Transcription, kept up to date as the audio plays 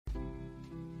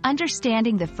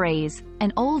understanding the phrase,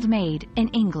 an old maid, in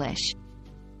English.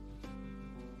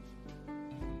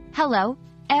 Hello,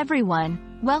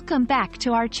 everyone, welcome back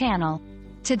to our channel.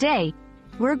 Today,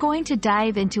 we're going to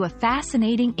dive into a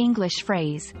fascinating English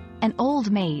phrase, an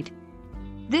old maid.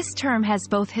 This term has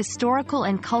both historical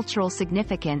and cultural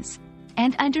significance,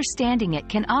 and understanding it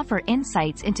can offer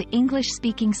insights into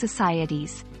English-speaking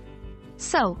societies.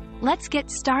 So, let's get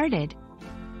started.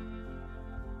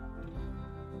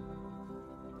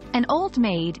 An old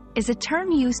maid is a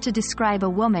term used to describe a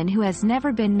woman who has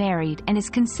never been married and is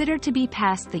considered to be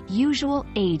past the usual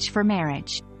age for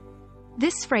marriage.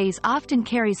 This phrase often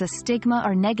carries a stigma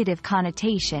or negative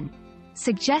connotation,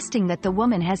 suggesting that the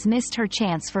woman has missed her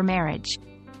chance for marriage.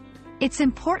 It's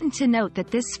important to note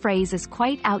that this phrase is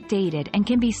quite outdated and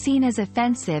can be seen as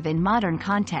offensive in modern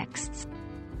contexts.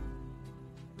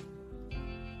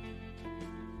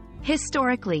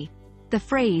 Historically, the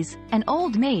phrase, an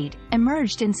old maid,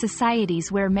 emerged in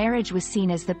societies where marriage was seen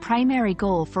as the primary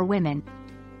goal for women.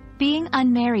 Being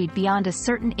unmarried beyond a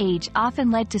certain age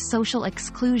often led to social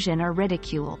exclusion or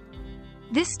ridicule.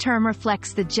 This term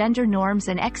reflects the gender norms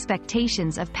and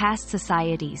expectations of past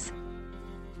societies.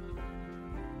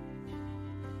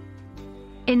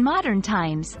 In modern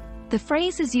times, the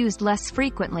phrase is used less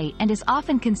frequently and is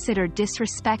often considered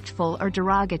disrespectful or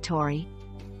derogatory.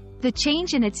 The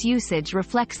change in its usage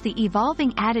reflects the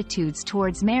evolving attitudes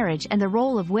towards marriage and the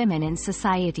role of women in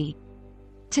society.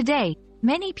 Today,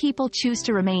 many people choose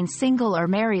to remain single or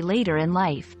marry later in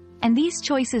life, and these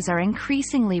choices are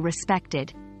increasingly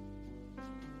respected.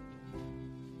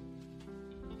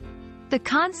 The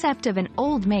concept of an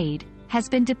old maid has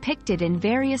been depicted in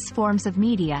various forms of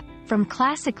media, from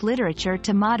classic literature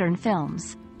to modern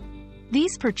films.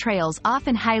 These portrayals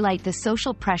often highlight the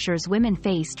social pressures women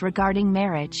faced regarding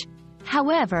marriage.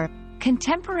 However,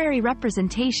 contemporary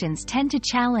representations tend to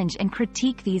challenge and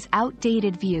critique these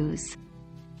outdated views.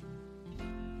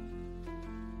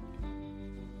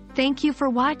 Thank you for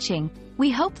watching. We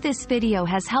hope this video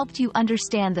has helped you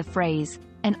understand the phrase,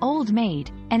 an old maid,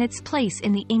 and its place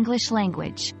in the English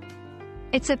language.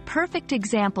 It's a perfect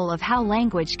example of how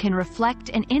language can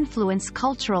reflect and influence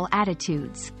cultural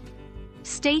attitudes.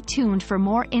 Stay tuned for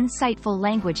more insightful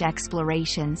language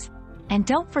explorations, and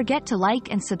don't forget to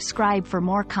like and subscribe for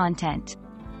more content.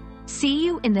 See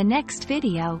you in the next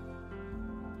video.